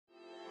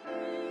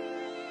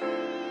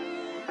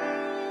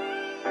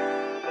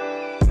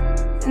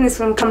and this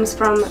one comes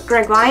from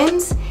Greg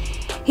Lyons.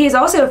 He is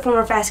also a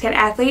former Fast Cat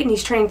athlete, and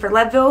he's training for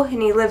Leadville,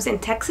 and he lives in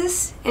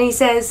Texas. And he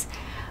says,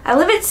 I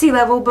live at sea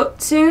level,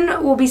 but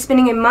soon we'll be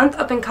spending a month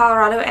up in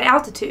Colorado at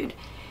altitude,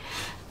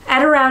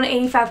 at around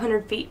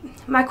 8,500 feet.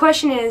 My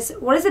question is,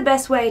 what is the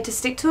best way to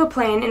stick to a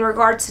plan in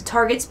regards to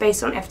targets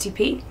based on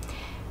FTP?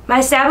 My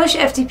established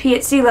FTP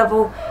at sea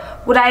level,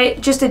 would I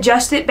just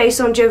adjust it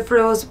based on Joe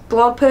Frill's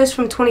blog post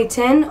from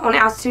 2010 on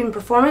altitude and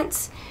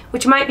performance,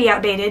 which might be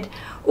outdated,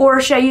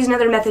 or should I use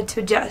another method to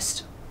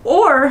adjust?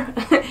 Or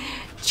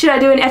should I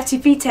do an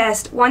FTP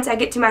test once I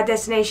get to my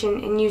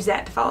destination and use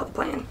that to follow the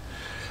plan?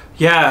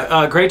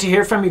 Yeah, great to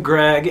hear from you,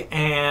 Greg.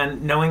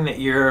 And knowing that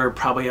you're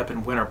probably up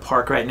in Winter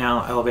Park right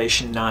now,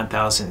 elevation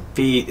 9,000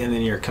 feet, and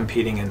then you're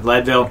competing in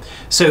Leadville.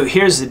 So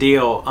here's the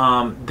deal.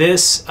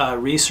 This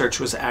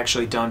research was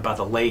actually done by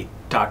the late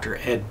Dr.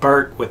 Ed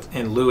Burt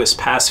in Lewis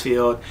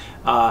Passfield,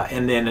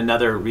 and then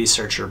another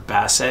researcher,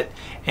 Bassett.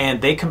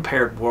 And they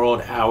compared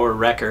world hour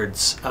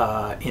records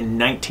in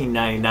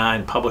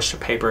 1999, published a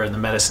paper in the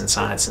Medicine,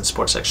 Science, and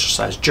Sports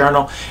Exercise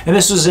Journal. And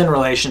this was in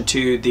relation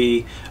to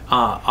the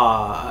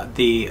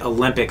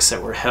Olympics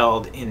that were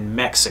held in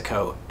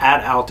Mexico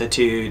at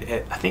altitude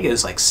at, I think it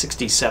was like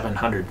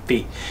 6,700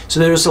 feet. So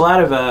there's a lot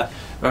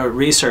of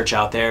research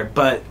out there,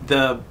 but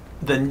the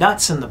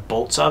nuts and the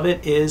bolts of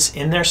it is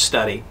in their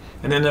study.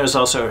 And then there's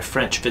also a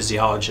French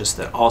physiologist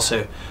that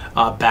also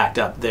backed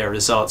up their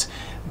results.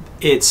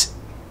 It's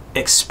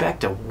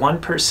expect a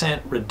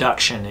 1%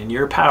 reduction in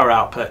your power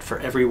output for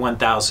every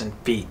 1,000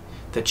 feet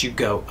that you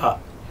go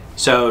up.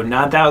 So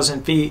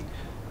 9,000 feet,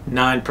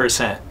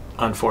 9%,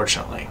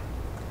 unfortunately.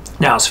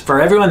 Now, so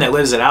for everyone that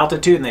lives at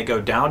altitude and they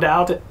go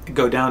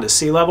down to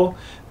sea level,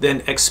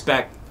 then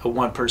expect a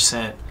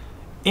 1%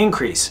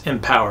 increase in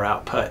power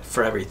output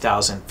for every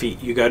 1,000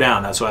 feet you go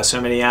down. That's why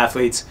so many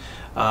athletes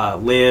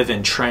live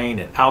and train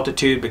at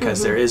altitude,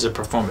 because there is a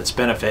performance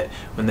benefit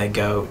when they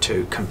go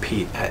to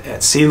compete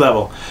at sea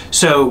level.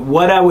 So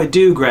what I would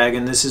do, Greg,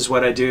 and this is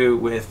what I do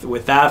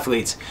with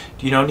athletes,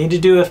 you don't need to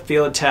do a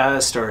field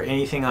test or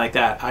anything like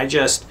that. I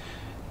just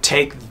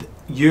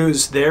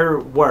use their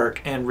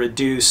work and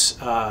reduce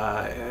your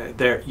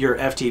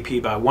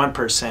FTP by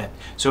 1%.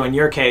 So in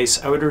your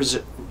case, I would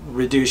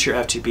reduce your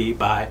FTP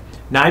by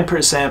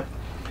 9%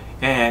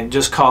 and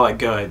just call it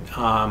good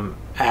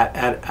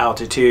at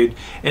altitude.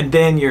 And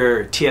then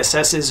your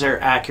TSSs are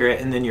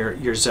accurate, and then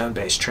your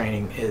zone-based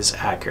training is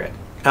accurate.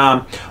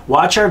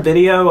 Watch our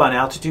video on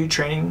altitude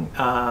training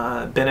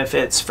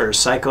benefits for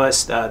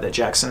cyclists that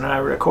Jackson and I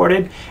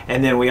recorded,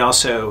 and then we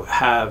also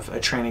have a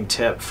training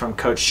tip from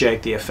Coach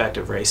Jake, the effect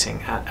of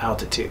racing at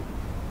altitude.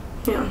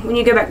 Yeah, when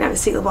you go back down to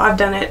sea level, I've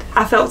done it.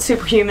 I felt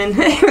superhuman.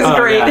 It was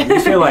great. Yeah, you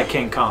feel like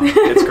King Kong.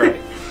 It's great.